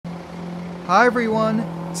Hi everyone,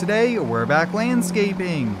 today we're back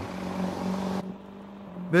landscaping.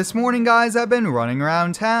 This morning guys, I've been running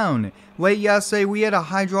around town. Late yesterday we had a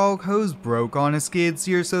hydraulic hose broke on a skid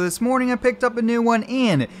steer, so this morning I picked up a new one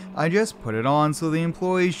and I just put it on so the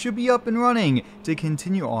employees should be up and running to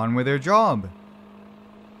continue on with their job.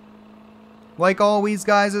 Like always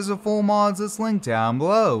guys, there's a full mods list link down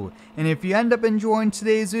below, and if you end up enjoying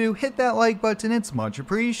today's video, hit that like button, it's much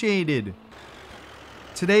appreciated.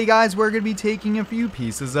 Today guys, we're going to be taking a few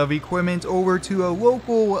pieces of equipment over to a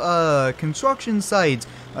local construction site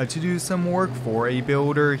to do some work for a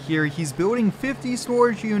builder here. He's building 50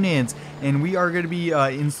 storage units, and we are going to be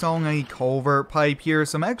installing a culvert pipe here,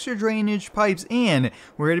 some extra drainage pipes, and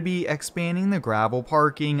we're going to be expanding the gravel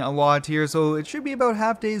parking a lot here, so it should be about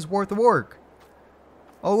half day's worth of work.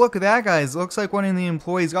 Oh, look at that guys, looks like one of the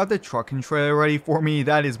employees got the truck and trailer ready for me.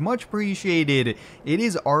 That is much appreciated. It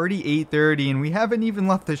is already 8:30 and we haven't even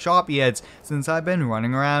left the shop yet since I've been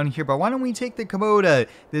running around here. But why don't we take the Kubota?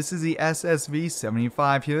 This is the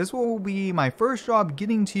SSV75 here. This will be my first job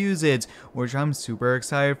getting to use it, which I'm super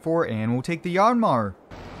excited for, and we'll take the Yanmar.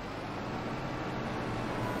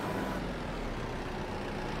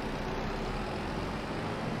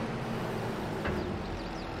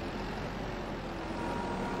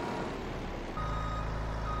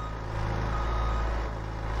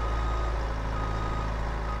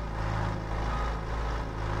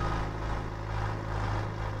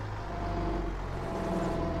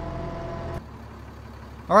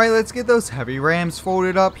 Alright, let's get those heavy rams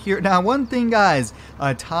folded up here. Now, one thing guys,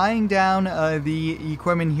 tying down the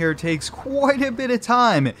equipment here takes quite a bit of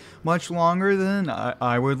time. Much longer than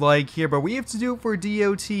I would like here, but we have to do it for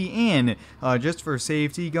DOT and just for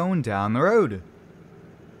safety going down the road.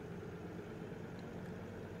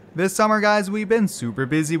 This summer guys, we've been super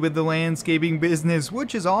busy with the landscaping business,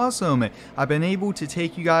 which is awesome. I've been able to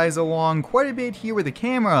take you guys along quite a bit here with the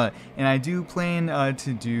camera, and I do plan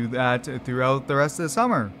to do that throughout the rest of the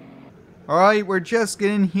summer. Alright, we're just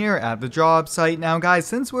getting here at the job site now guys.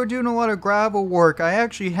 Since we're doing a lot of gravel work, I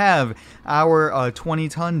actually have our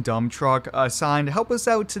 20-ton dump truck assigned to help us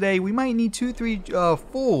out today. We might need 2-3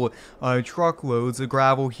 full truckloads of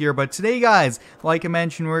gravel here, but today guys, like I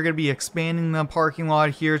mentioned, we're going to be expanding the parking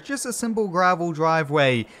lot here. It's just a simple gravel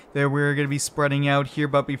driveway that we're going to be spreading out here,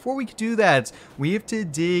 but before we can do that, we have to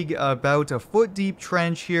dig about a foot deep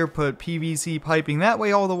trench here, put PVC piping, that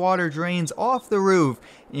way all the water drains off the roof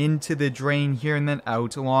into the drain here and then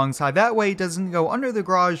out alongside. That way it doesn't go under the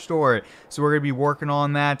garage door. So we're going to be working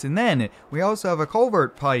on that. And then we also have a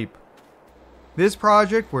culvert pipe. This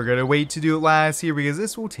project, we're going to wait to do it last year because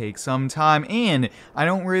this will take some time, and I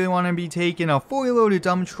don't really want to be taking a fully loaded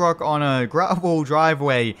dump truck on a gravel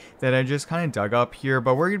driveway that I just kind of dug up here,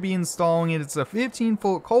 but we're going to be installing it. It's a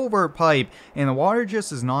 15-foot culvert pipe, and the water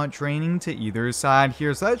just is not draining to either side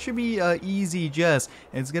here, so that should be easy, just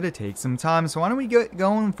it's going to take some time. So why don't we get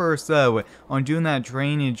going first, though, on doing that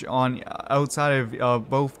drainage on outside of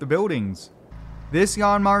both the buildings. This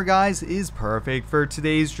Yanmar, guys, is perfect for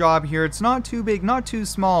today's job here. It's not too big, not too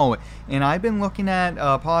small, and I've been looking at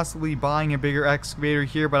possibly buying a bigger excavator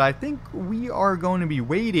here, but I think we are going to be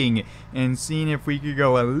waiting and seeing if we could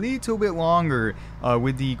go a little bit longer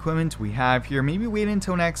with the equipment we have here. Maybe wait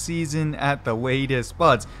until next season at the latest,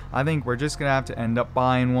 but I think we're just going to have to end up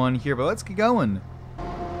buying one here, but let's get going.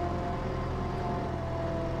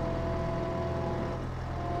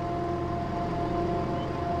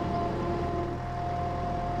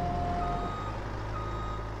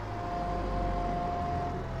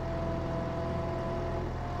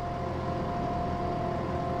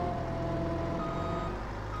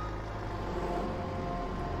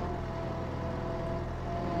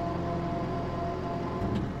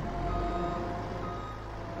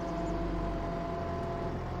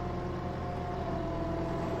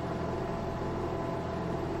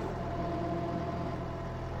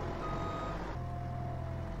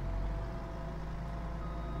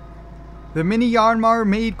 The mini Yanmar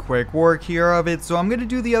made quick work here of it, so I'm going to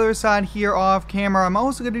do the other side here off camera. I'm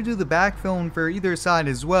also going to do the backfilling for either side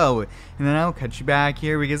as well, and then I'll catch you back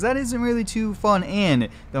here because that isn't really too fun, and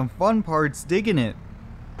the fun part's digging it.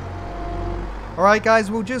 Alright guys,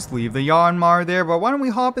 we'll just leave the Yanmar there, but why don't we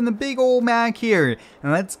hop in the big old Mack here,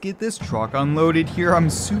 and let's get this truck unloaded here. I'm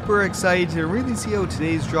super excited to really see how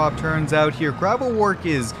today's job turns out here. Gravel work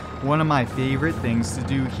is one of my favorite things to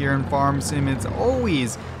do here in Farm Sim. It's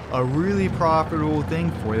always a really profitable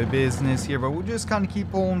thing for the business here, but we'll just kind of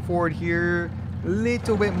keep pulling forward here a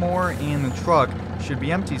little bit more, and the truck should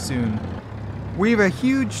be empty soon. We have a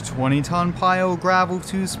huge 20-ton pile of gravel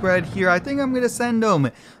to spread here. I think I'm going to send them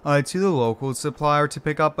to the local supplier to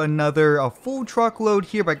pick up another full truckload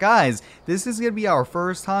here. But guys, this is going to be our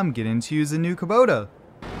first time getting to use a new Kubota.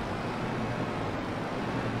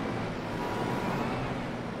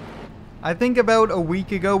 I think about a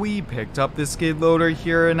week ago we picked up the skid loader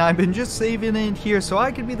here, and I've been just saving it here so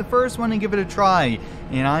I could be the first one to give it a try,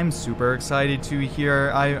 and I'm super excited to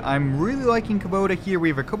here. I'm really liking Kubota here. We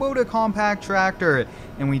have a Kubota compact tractor,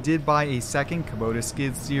 and we did buy a second Kubota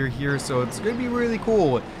skid steer here, so it's going to be really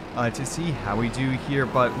cool to see how we do here.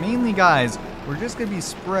 But mainly guys, we're just going to be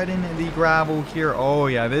spreading the gravel here. Oh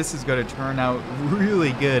yeah, this is going to turn out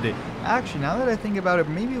really good. Actually, now that I think about it,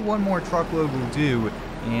 maybe one more truckload will do,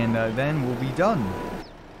 and then we'll be done.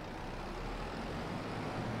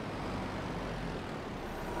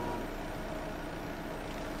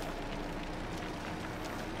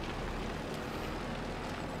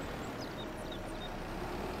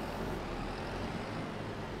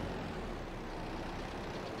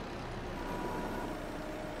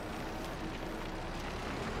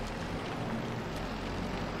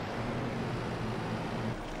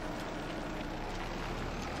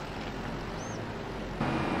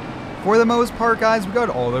 For the most part, guys, we got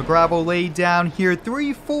all the gravel laid down here.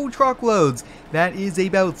 3 full truckloads. That is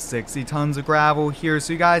about 60 tons of gravel here.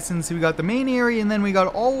 So you guys, since we got the main area and then we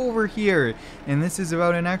got all over here, and this is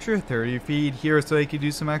about an extra 30 feet here, so you could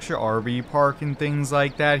do some extra RV park and things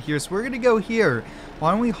like that here. So we're gonna go here.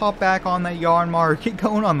 Why don't we hop back on that yarn mark, get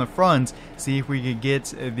going on the front, see if we could get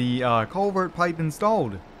the culvert pipe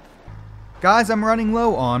installed. Guys, I'm running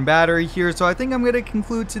low on battery here, so I think I'm going to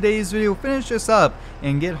conclude today's video, finish this up,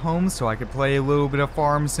 and get home so I could play a little bit of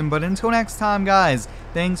Farm Sim. But until next time, guys,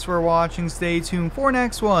 thanks for watching, stay tuned for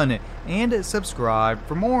next one, and subscribe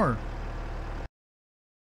for more.